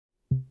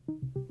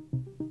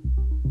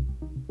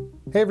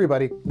Hey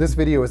everybody, this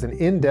video is an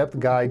in-depth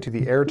guide to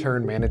the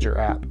AirTurn Manager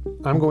app.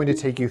 I'm going to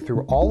take you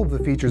through all of the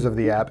features of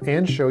the app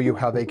and show you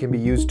how they can be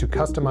used to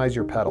customize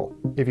your pedal.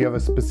 If you have a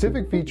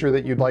specific feature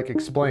that you'd like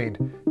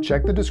explained,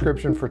 check the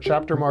description for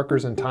chapter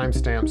markers and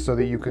timestamps so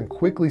that you can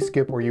quickly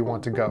skip where you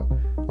want to go.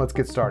 Let's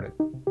get started.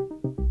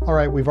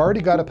 Alright, we've already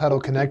got a pedal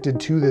connected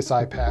to this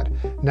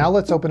iPad. Now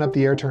let's open up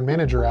the AirTurn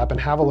Manager app and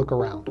have a look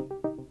around.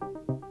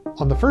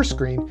 On the first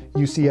screen,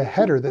 you see a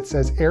header that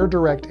says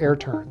Airdirect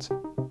AirTurns.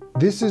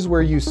 This is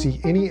where you see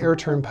any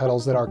AirTurn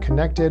pedals that are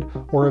connected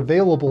or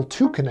available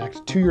to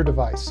connect to your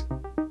device.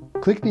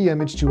 Click the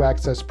image to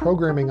access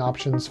programming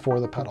options for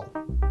the pedal.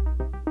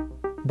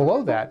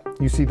 Below that,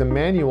 you see the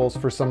manuals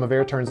for some of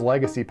AirTurn's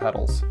legacy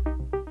pedals.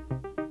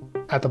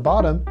 At the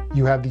bottom,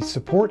 you have the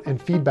Support and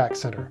Feedback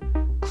Center.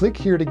 Click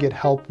here to get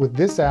help with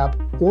this app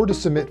or to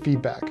submit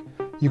feedback.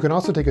 You can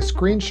also take a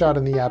screenshot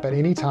in the app at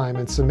any time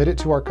and submit it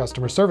to our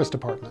customer service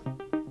department.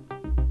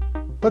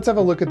 Let's have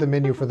a look at the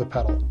menu for the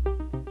pedal.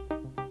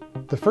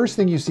 The first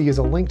thing you see is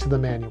a link to the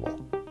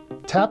manual.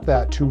 Tap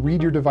that to read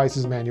your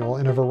device's manual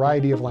in a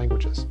variety of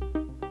languages.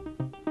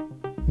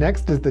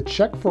 Next is the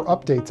Check for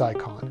Updates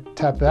icon.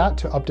 Tap that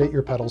to update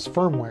your pedal's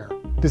firmware.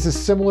 This is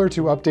similar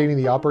to updating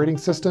the operating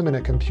system in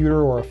a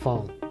computer or a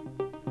phone.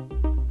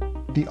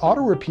 The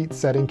auto repeat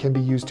setting can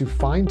be used to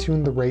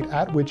fine-tune the rate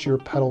at which your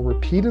pedal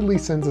repeatedly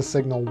sends a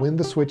signal when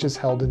the switch is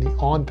held in the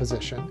on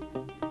position.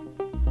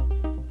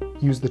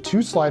 Use the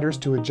two sliders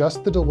to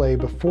adjust the delay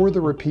before the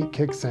repeat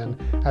kicks in,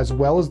 as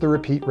well as the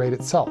repeat rate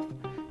itself.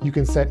 You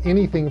can set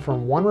anything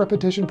from 1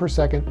 repetition per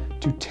second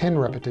to 10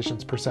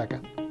 repetitions per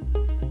second.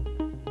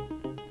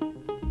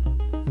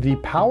 The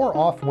Power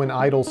Off When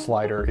Idle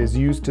slider is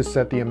used to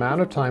set the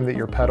amount of time that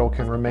your pedal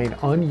can remain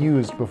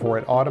unused before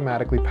it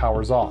automatically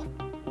powers off.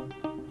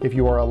 If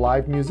you are a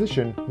live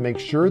musician, make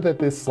sure that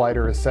this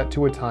slider is set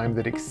to a time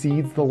that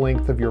exceeds the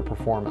length of your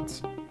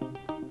performance.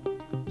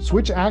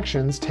 Switch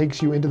Actions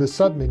takes you into the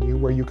submenu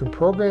where you can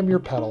program your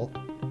pedal,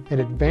 and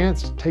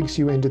Advanced takes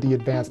you into the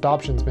Advanced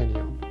Options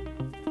menu.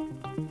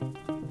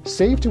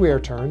 Save to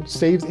AirTurn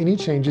saves any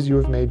changes you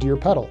have made to your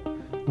pedal.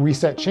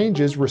 Reset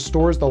Changes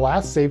restores the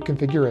last saved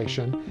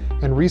configuration,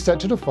 and Reset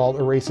to Default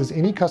erases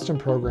any custom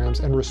programs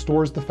and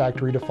restores the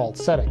factory default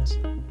settings.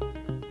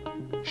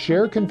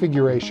 Share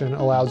Configuration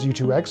allows you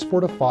to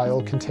export a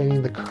file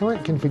containing the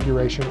current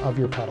configuration of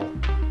your pedal.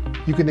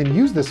 You can then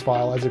use this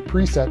file as a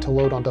preset to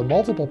load onto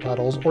multiple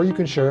pedals, or you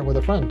can share it with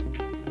a friend.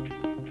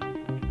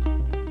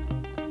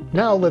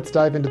 Now let's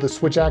dive into the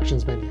Switch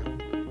Actions menu.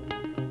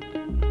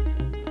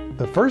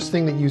 The first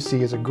thing that you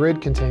see is a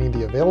grid containing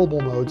the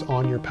available modes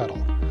on your pedal.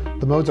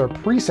 The modes are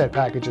preset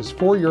packages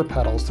for your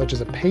pedal, such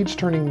as a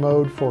page-turning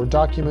mode for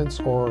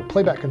documents or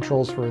playback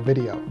controls for a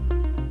video.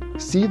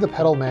 See the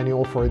pedal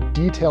manual for a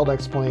detailed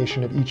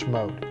explanation of each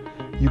mode.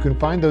 You can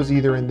find those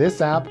either in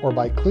this app or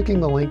by clicking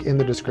the link in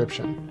the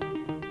description.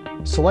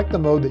 Select the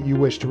mode that you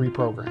wish to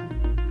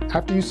reprogram.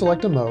 After you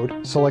select a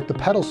mode, select the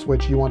pedal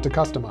switch you want to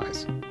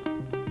customize.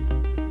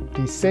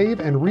 The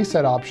Save and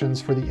Reset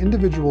options for the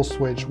individual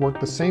switch work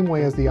the same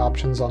way as the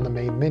options on the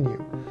main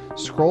menu.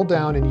 Scroll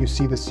down and you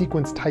see the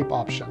Sequence Type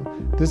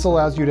option. This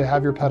allows you to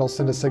have your pedal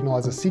send a signal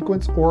as a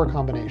sequence or a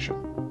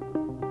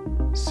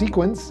combination.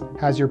 Sequence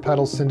has your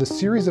pedal send a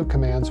series of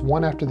commands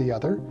one after the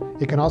other.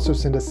 It can also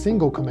send a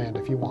single command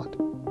if you want.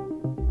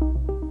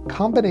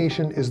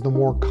 Combination is the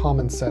more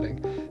common setting.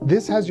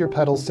 This has your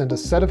pedal send a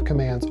set of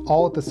commands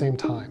all at the same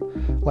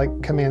time,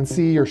 like Command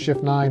C or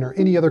Shift 9 or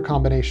any other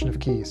combination of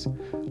keys.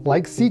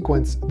 Like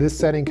Sequence, this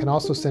setting can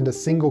also send a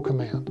single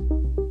command.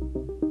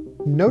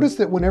 Notice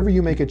that whenever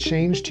you make a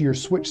change to your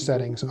switch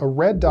settings, a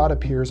red dot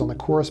appears on the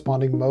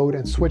corresponding mode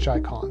and switch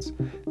icons.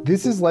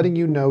 This is letting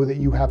you know that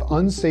you have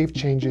unsaved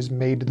changes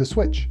made to the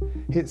switch.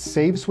 Hit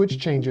Save Switch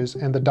Changes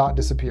and the dot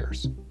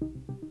disappears.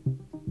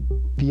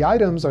 The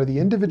items are the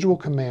individual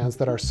commands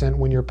that are sent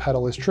when your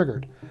pedal is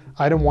triggered.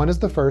 Item 1 is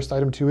the first,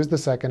 item 2 is the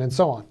second, and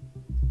so on.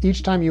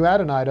 Each time you add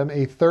an item,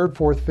 a third,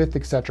 fourth, fifth,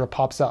 etc.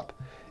 pops up.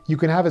 You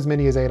can have as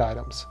many as 8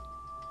 items.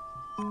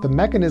 The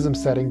mechanism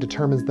setting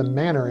determines the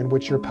manner in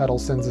which your pedal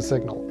sends a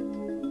signal.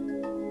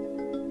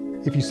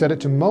 If you set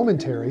it to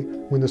momentary,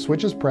 when the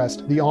switch is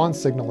pressed, the on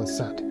signal is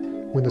sent.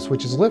 When the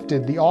switch is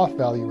lifted, the off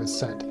value is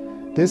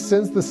sent. This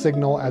sends the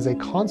signal as a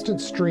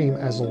constant stream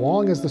as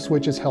long as the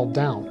switch is held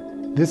down.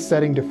 This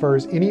setting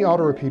defers any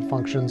auto repeat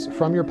functions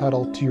from your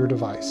pedal to your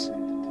device.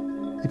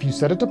 If you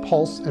set it to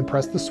pulse and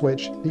press the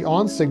switch, the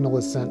on signal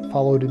is sent,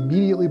 followed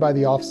immediately by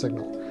the off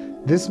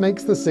signal. This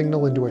makes the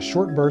signal into a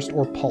short burst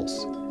or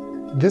pulse.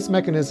 This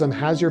mechanism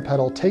has your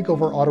pedal take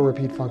over auto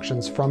repeat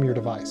functions from your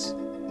device.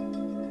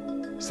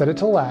 Set it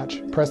to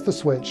latch, press the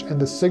switch, and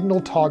the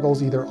signal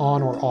toggles either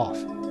on or off.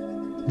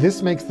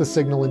 This makes the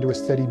signal into a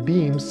steady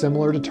beam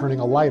similar to turning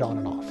a light on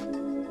and off.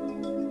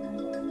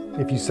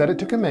 If you set it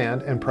to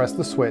command and press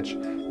the switch,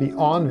 the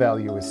on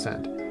value is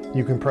sent.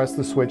 You can press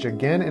the switch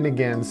again and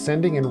again,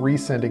 sending and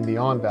resending the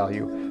on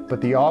value, but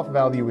the off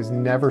value is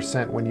never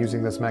sent when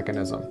using this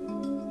mechanism.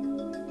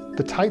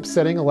 The type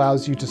setting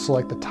allows you to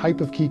select the type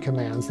of key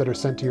commands that are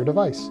sent to your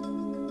device.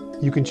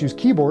 You can choose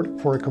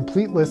keyboard for a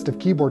complete list of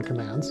keyboard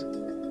commands,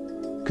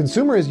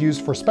 Consumer is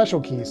used for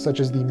special keys such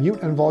as the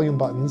mute and volume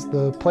buttons,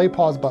 the play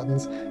pause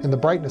buttons, and the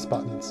brightness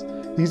buttons.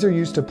 These are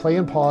used to play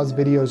and pause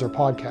videos or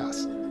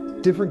podcasts.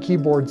 Different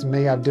keyboards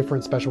may have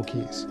different special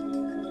keys.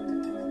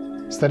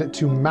 Set it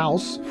to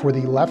mouse for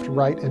the left,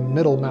 right, and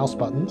middle mouse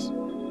buttons.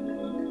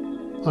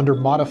 Under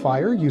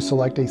Modifier, you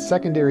select a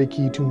secondary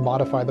key to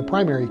modify the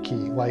primary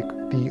key, like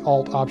the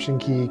Alt Option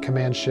key,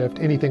 Command Shift,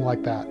 anything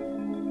like that.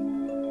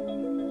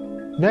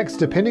 Next,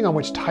 depending on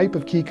which type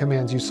of key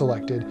commands you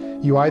selected,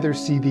 you either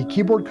see the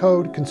keyboard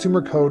code,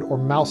 consumer code, or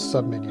mouse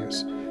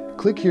submenus.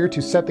 Click here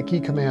to set the key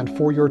command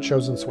for your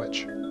chosen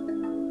switch.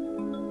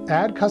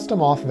 Add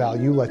Custom Off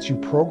value lets you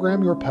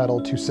program your pedal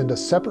to send a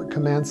separate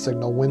command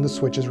signal when the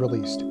switch is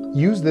released.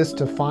 Use this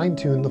to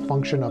fine-tune the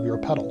function of your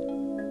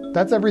pedal.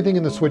 That's everything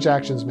in the Switch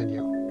Actions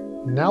menu.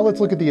 Now let's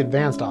look at the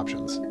advanced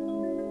options.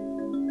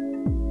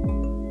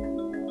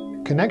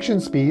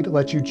 Connection speed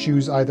lets you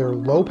choose either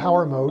low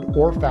power mode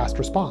or fast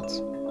response.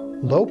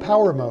 Low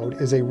power mode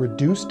is a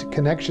reduced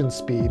connection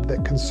speed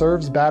that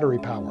conserves battery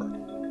power.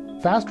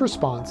 Fast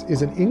response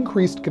is an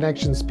increased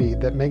connection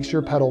speed that makes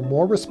your pedal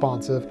more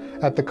responsive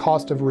at the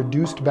cost of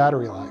reduced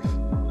battery life.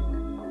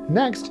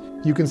 Next,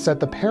 you can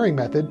set the pairing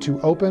method to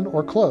open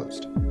or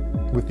closed.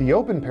 With the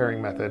open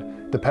pairing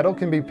method, the pedal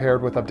can be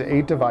paired with up to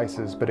 8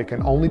 devices, but it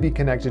can only be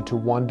connected to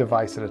one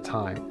device at a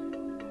time.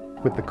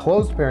 With the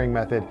closed pairing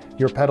method,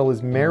 your pedal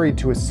is married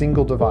to a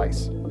single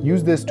device.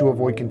 Use this to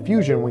avoid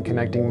confusion when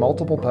connecting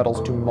multiple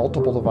pedals to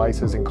multiple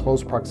devices in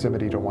close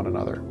proximity to one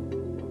another.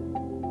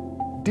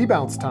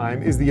 Debounce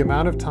time is the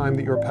amount of time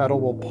that your pedal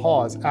will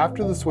pause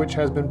after the switch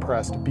has been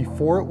pressed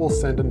before it will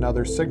send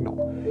another signal.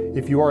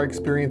 If you are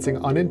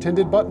experiencing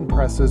unintended button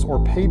presses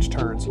or page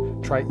turns,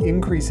 try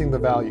increasing the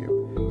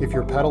value. If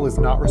your pedal is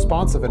not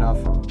responsive enough,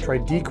 try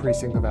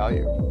decreasing the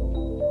value.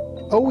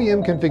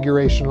 OEM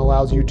configuration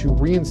allows you to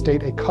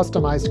reinstate a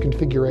customized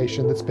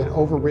configuration that's been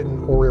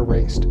overwritten or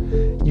erased.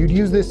 You'd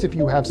use this if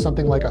you have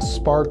something like a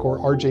Spark or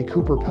RJ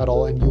Cooper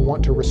pedal and you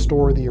want to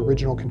restore the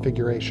original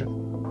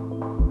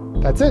configuration.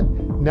 That's it.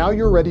 Now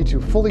you're ready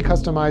to fully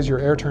customize your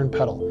AirTurn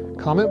pedal.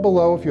 Comment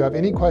below if you have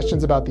any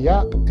questions about the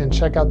app, and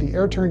check out the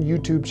AirTurn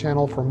YouTube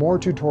channel for more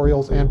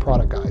tutorials and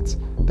product guides.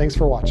 Thanks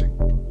for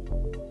watching.